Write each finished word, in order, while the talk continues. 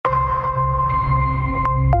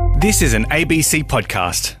This is an ABC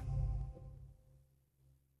podcast.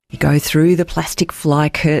 You go through the plastic fly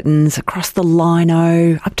curtains, across the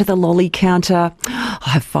lino, up to the lolly counter. I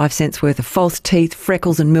have 5 cents worth of false teeth,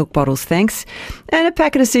 freckles and milk bottles, thanks. And a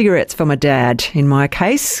packet of cigarettes for my dad, in my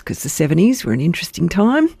case, because the 70s were an interesting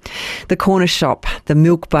time. The corner shop, the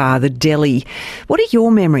milk bar, the deli. What are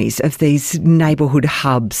your memories of these neighbourhood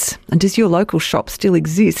hubs? And does your local shop still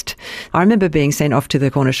exist? I remember being sent off to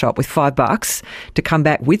the corner shop with $5 to come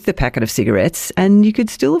back with the packet of cigarettes, and you could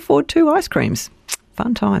still afford 2 ice creams.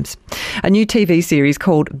 Fun times. A new TV series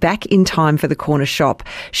called Back in Time for the Corner Shop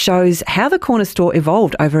shows how the corner store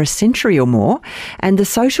evolved over a century or more and the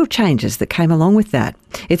social changes that came along with that.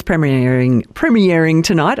 It's premiering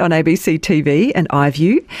tonight on ABC TV and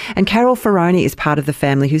iView, and Carol Ferroni is part of the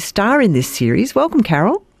family who star in this series. Welcome,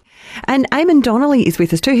 Carol. And Eamon Donnelly is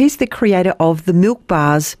with us too. He's the creator of the Milk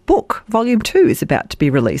Bars book. Volume 2 is about to be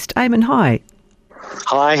released. Eamon, hi.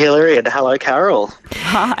 Hi, Hilary, and hello, Carol.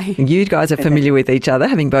 Hi. You guys are familiar with each other,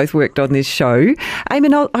 having both worked on this show.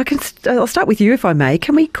 Eamon, I'll start with you, if I may.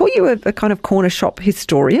 Can we call you a kind of corner shop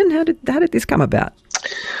historian? How did this come about?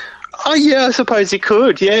 Oh, yeah, I suppose you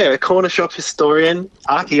could. Yeah, a corner shop historian,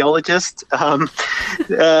 archaeologist, collector,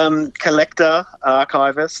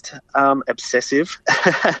 archivist, obsessive.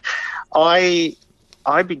 I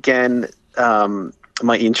began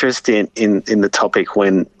my interest in the topic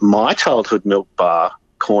when my childhood milk bar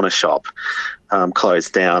corner shop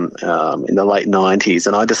closed down in the late 90s,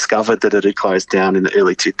 and I discovered that it had closed down in the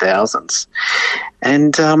early 2000s.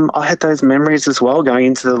 And I had those memories as well, going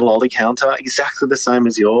into the lolly counter, exactly the same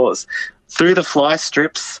as yours, through the fly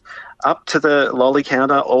strips, up to the lolly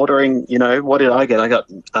counter, ordering, what did I get? I got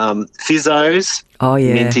Fizzos, oh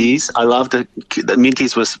yeah, Minties. I loved it. The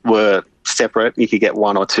Minties were separate. You could get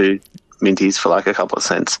 1 or 2 Minties for like a couple of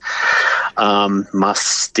cents. Must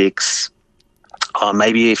sticks.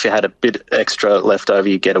 Maybe if you had a bit extra left over,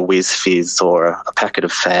 you get a Whiz Fizz or a packet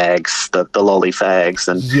of fags, the lolly fags.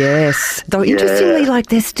 And yes, though interestingly,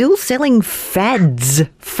 they're still selling fads,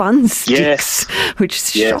 fun sticks, which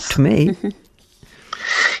shocked me.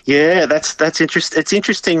 Yeah, that's interesting. It's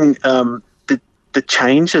interesting the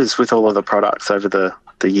changes with all of the products over the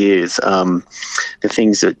years, the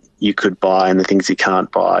things that you could buy and the things you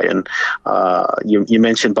can't buy. And you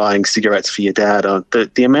mentioned buying cigarettes for your dad.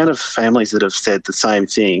 The amount of families that have said the same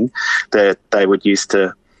thing, that they would used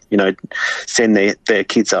to, send their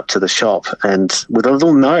kids up to the shop and with a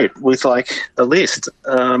little note with like a list,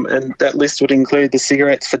 and that list would include the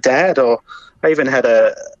cigarettes for dad. Or I even had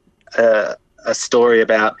a story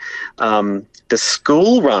about the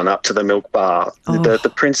school run up to the milk bar. Oh.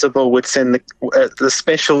 The principal would send the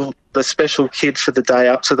special kid for the day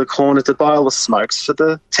up to the corner to buy all the smokes for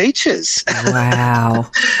the teachers. Wow.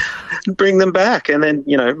 Bring them back, and then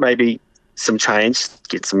maybe some change,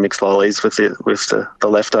 get some mixed lollies with the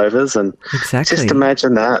leftovers, and exactly. Just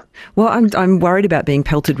imagine that. Well, I'm worried about being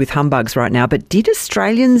pelted with humbugs right now. But did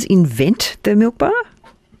Australians invent the milk bar?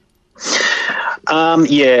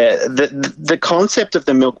 Yeah, the concept of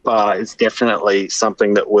the milk bar is definitely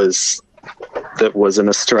something that was an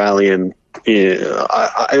Australian,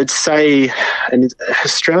 I would say, an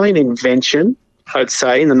Australian invention, I'd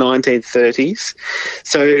say, in the 1930s.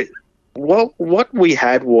 So what we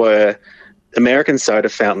had were American soda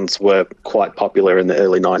fountains were quite popular in the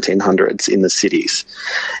early 1900s in the cities.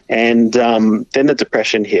 And then the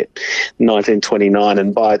Depression hit in 1929,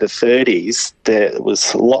 and by the 30s there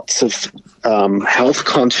was lots of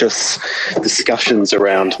health-conscious discussions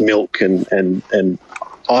around milk and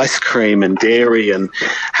ice cream and dairy and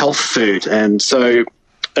health food. And so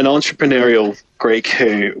an entrepreneurial Greek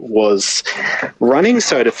who was running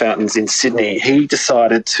soda fountains in Sydney, he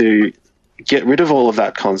decided to get rid of all of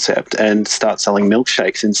that concept and start selling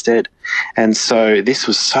milkshakes instead. And so this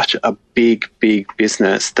was such a big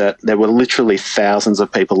business that there were literally thousands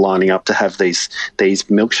of people lining up to have these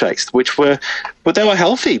milkshakes, but they were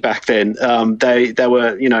healthy back then. They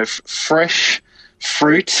were, fresh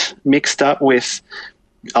fruit mixed up with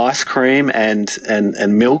ice cream and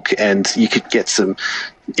milk, and you could get some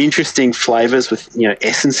interesting flavors with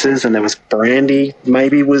essences, and there was brandy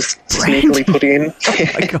maybe was sneakily put in. Oh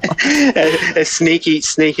my God. a sneaky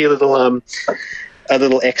little a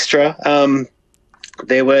little extra.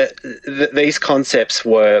 There were these concepts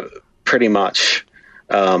were pretty much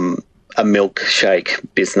a milkshake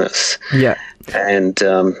business. Yeah, and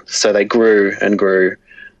so they grew and grew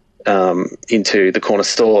into the corner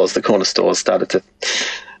stores. The corner stores started to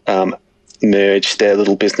merged their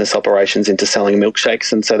little business operations into selling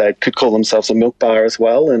milkshakes, and so they could call themselves a milk bar as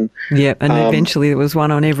well. And eventually there was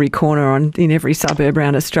one on every corner in every suburb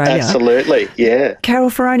around Australia. Absolutely, yeah. Carol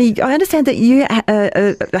Ferroni, I understand that you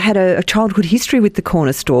had a childhood history with the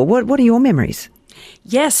corner store. What are your memories?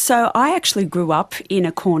 Yes, so I actually grew up in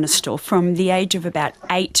a corner store from the age of about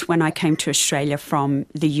 8 when I came to Australia from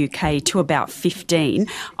the UK to about 15.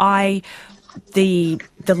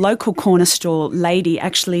 The local corner store lady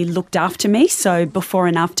actually looked after me, so before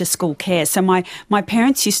and after school care. So my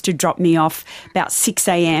parents used to drop me off about 6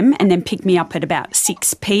 a.m. and then pick me up at about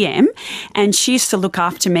 6 p.m. And she used to look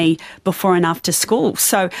after me before and after school.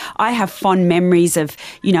 So I have fond memories of,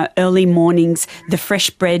 early mornings, the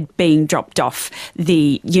fresh bread being dropped off,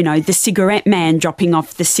 the cigarette man dropping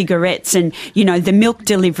off the cigarettes, and, the milk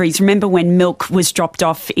deliveries. Remember when milk was dropped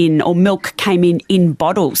off or milk came in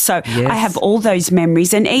bottles. So yes. I have all those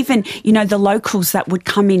memories. And even, the locals that would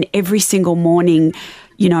come in every single morning,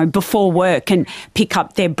 before work and pick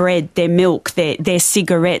up their bread, their milk, their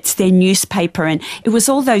cigarettes, their newspaper. And it was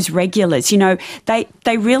all those regulars,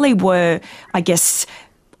 they really were, I guess,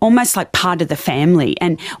 almost like part of the family,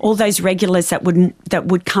 and all those regulars that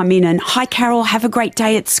would come in and, "Hi, Carol, have a great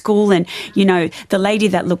day at school." And, the lady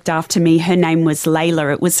that looked after me, her name was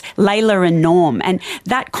Layla. It was Layla and Norm. And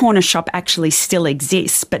that corner shop actually still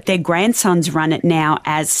exists, but their grandsons run it now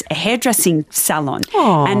as a hairdressing salon.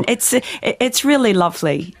 Aww. And it's really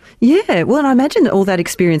lovely. Yeah, well, and I imagine that all that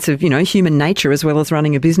experience of, human nature as well as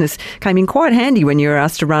running a business came in quite handy when you were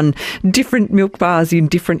asked to run different milk bars in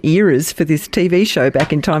different eras for this TV show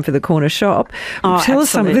back in time for the corner shop. Oh, Tell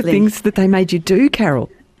us some of the things that they made you do,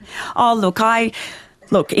 Carol. Oh,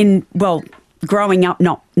 growing up,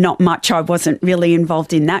 not much. I wasn't really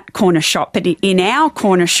involved in that corner shop, but in our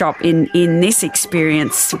corner shop, in this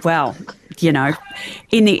experience, well, in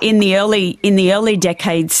the early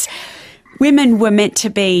decades, women were meant to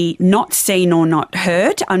be not seen or not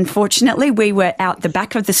heard. Unfortunately, we were out the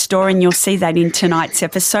back of the store, and you'll see that in tonight's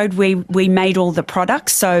episode. We made all the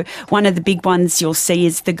products. So one of the big ones you'll see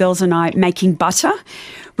is the girls and I making butter,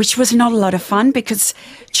 which was not a lot of fun because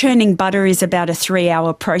churning butter is about a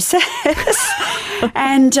 3-hour process.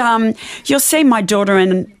 And you'll see my daughter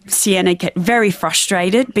and Sienna get very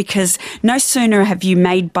frustrated because no sooner have you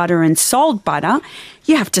made butter and sold butter,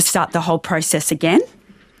 you have to start the whole process again.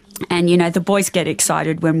 And, the boys get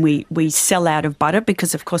excited when we sell out of butter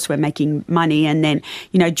because, of course, we're making money. And then,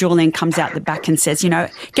 Julian comes out the back and says,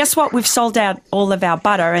 guess what? We've sold out all of our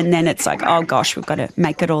butter. And then it's like, oh, gosh, we've got to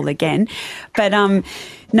make it all again. But,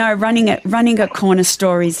 no, running a corner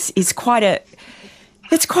store is quite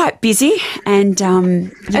it's quite busy and,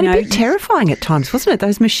 and a bit terrifying at times, wasn't it?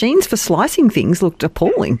 Those machines for slicing things looked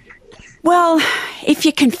appalling. Well, if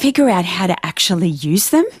you can figure out how to actually use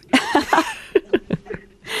them.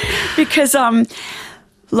 Because,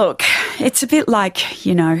 look, it's a bit like,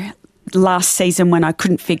 last season when I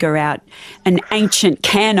couldn't figure out an ancient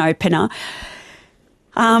can opener.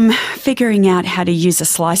 Figuring out how to use a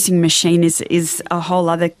slicing machine is a whole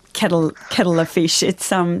other kettle of fish.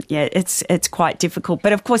 It's quite difficult.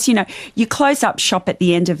 But of course, you close up shop at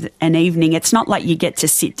the end of an evening. It's not like you get to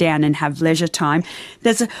sit down and have leisure time.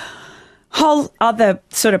 There's a whole other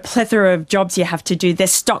sort of plethora of jobs you have to do.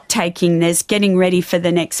 There's stock taking, there's getting ready for the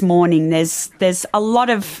next morning. There's a lot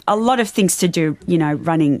of things to do,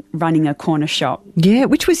 running a corner shop. Yeah,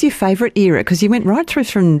 which was your favourite era? Because you went right through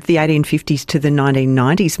from the 1850s to the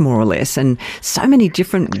 1990s, more or less, and so many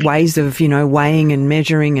different ways of, weighing and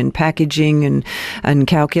measuring and packaging and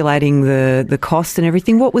calculating the cost and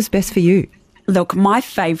everything. What was best for you? Look, my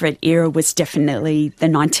favourite era was definitely the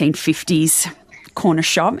 1950s. Corner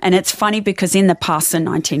shop. And it's funny because in the past, the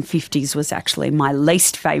 1950s was actually my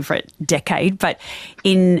least favourite decade, but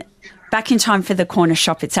back in time for the corner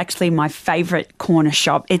shop, it's actually my favourite corner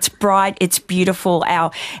shop. It's bright, it's beautiful.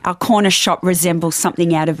 Our corner shop resembles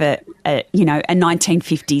something out of a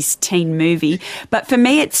 1950s teen movie. But for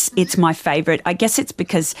me, it's my favourite. I guess it's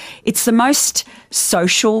because it's the most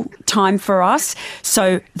social time for us.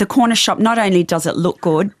 So the corner shop, not only does it look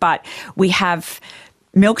good, but we have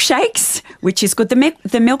milkshakes, which is good. The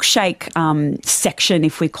milkshake section,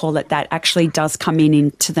 if we call it that, actually does come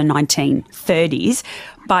into the 1930s,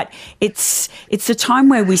 but it's a time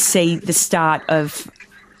where we see the start of,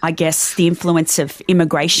 I guess, the influence of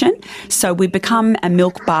immigration. So we become a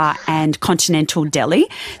milk bar and continental deli.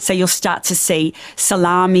 So you'll start to see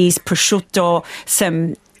salamis, prosciutto,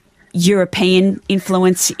 some European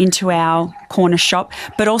influence into our corner shop,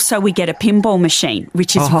 but also we get a pinball machine,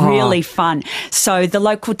 which is really fun. So the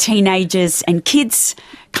local teenagers and kids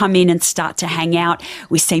come in and start to hang out.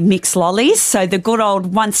 We see mixed lollies, so the good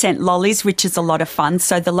old 1 cent lollies, which is a lot of fun.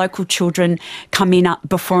 So the local children come in up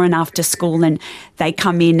before and after school, and they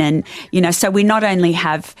come in and, so we not only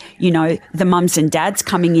have, the mums and dads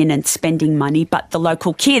coming in and spending money, but the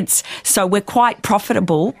local kids. So we're quite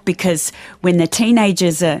profitable because when the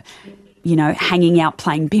teenagers are hanging out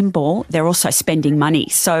playing pinball, they're also spending money.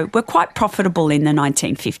 So we're quite profitable in the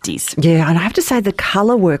 1950s. Yeah, and I have to say the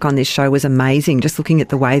colour work on this show was amazing. Just looking at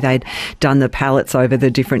the way they'd done the palettes over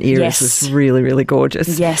the different eras was really, really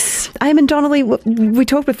gorgeous. Yes. Eamon Donnelly, we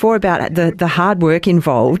talked before about the hard work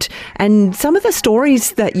involved and some of the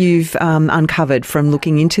stories that you've uncovered from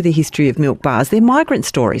looking into the history of milk bars. They're migrant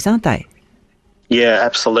stories, aren't they? Yeah,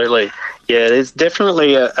 absolutely. Yeah, there's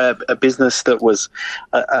definitely a business that was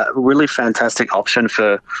a really fantastic option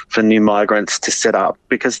for new migrants to set up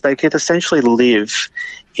because they could essentially live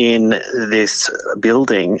in this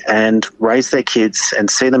building and raise their kids and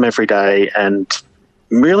see them every day and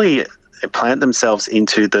really plant themselves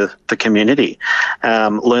into the community,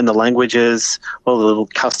 learn the languages, all the little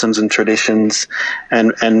customs and traditions,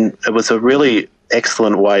 and it was a really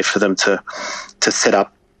excellent way for them to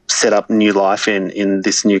set up new life in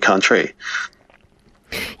this new country.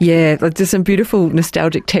 Yeah, there's some beautiful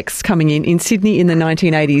nostalgic texts coming in. In Sydney in the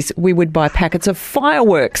 1980s, we would buy packets of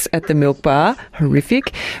fireworks at the milk bar.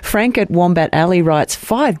 Horrific. Frank at Wombat Alley writes,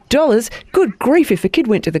 $5? Good grief, if a kid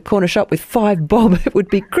went to the corner shop with 5 bob, it would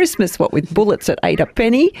be Christmas, what with bullets at 8 a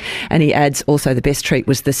penny. And he adds, also the best treat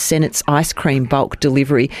was the Senate's ice cream bulk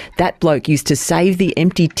delivery. That bloke used to save the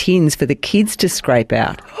empty tins for the kids to scrape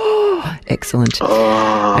out. Excellent.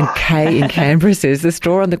 And Kay in Canberra says, the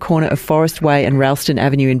store on the corner of Forest Way and Ralston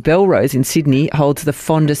Avenue in Belrose in Sydney holds the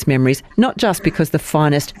fondest memories, not just because the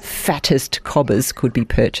finest, fattest cobbers could be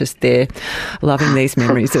purchased there. Loving these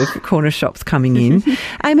memories of corner shops coming in.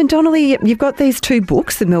 Eamon Donnelly, you've got these 2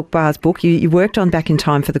 books, the Milk Bars book you worked on Back in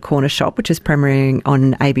Time for the Corner Shop, which is premiering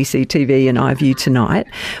on ABC TV and iView tonight.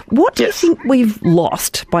 What do you think we've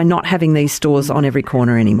lost by not having these stores on every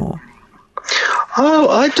corner anymore? Oh,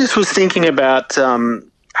 I just was thinking about,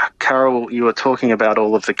 Carol, you were talking about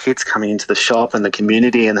all of the kids coming into the shop and the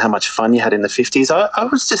community and how much fun you had in the 50s. I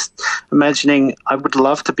was just imagining I would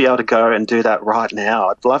love to be able to go and do that right now.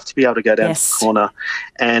 I'd love to be able to go down to the corner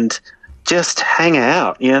and just hang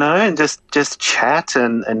out, and just chat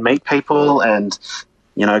and meet people and,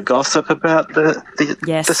 gossip about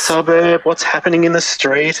the suburb, what's happening in the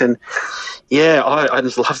street. And, yeah,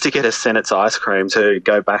 I'd love to get a Senate's ice cream, to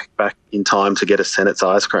go back in time to get a Senate's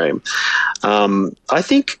ice cream. I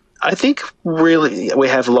think really we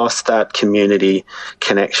have lost that community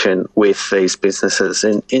connection with these businesses.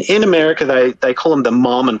 In America, they call them the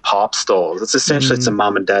mom and pop stores. It's essentially it's a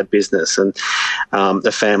mum and dad business, and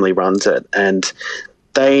the family runs it. And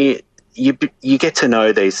you get to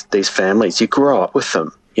know these families. You grow up with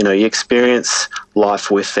them. You experience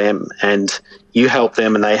life with them, and you help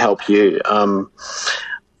them, and they help you.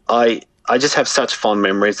 I just have such fond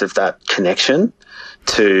memories of that connection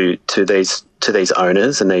to these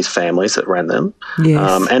owners and these families that ran them.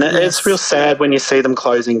 Yes. It's real sad when you see them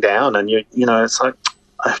closing down, and it's like,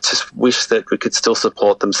 I just wish that we could still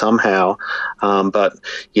support them somehow. But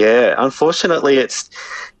yeah, unfortunately,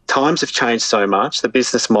 times have changed so much. The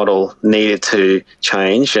business model needed to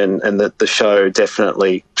change, and the show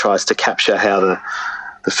definitely tries to capture how the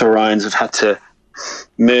Thoreaus have had to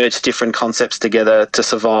merge different concepts together to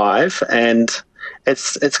survive. And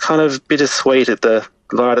it's kind of bittersweet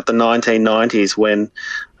right at the 1990s when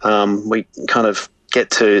we kind of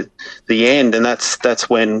get to the end, and that's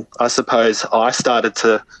when I suppose I started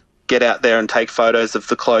to get out there and take photos of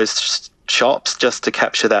the closed shops just to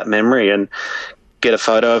capture that memory and get a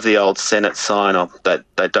photo of the old Senate sign, or that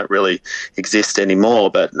they don't really exist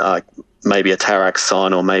anymore, but maybe a Tarak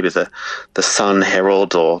sign, or maybe the Sun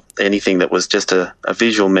Herald, or anything that was just a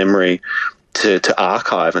visual memory to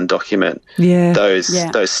archive and document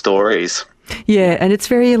those stories. Yeah, and it's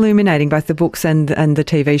very illuminating, both the books and the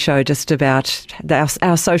TV show, just about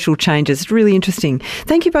our social changes. It's really interesting.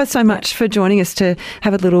 Thank you both so much for joining us to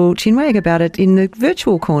have a little chinwag about it in the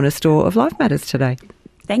virtual corner store of Life Matters today.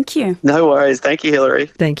 Thank you. No worries. Thank you, Hilary.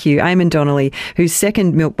 Thank you. Eamon Donnelly, whose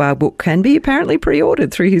second Milk Bar book can be apparently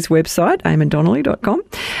pre-ordered through his website, eamondonnelly.com.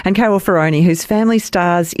 And Carol Ferroni, whose family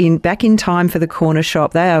stars in Back in Time for the Corner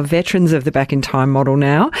Shop. They are veterans of the Back in Time model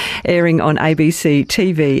now, airing on ABC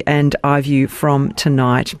TV and iView from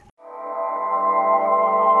tonight.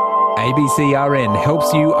 ABCRN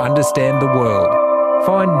helps you understand the world.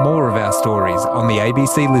 Find more of our stories on the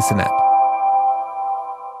ABC Listen app.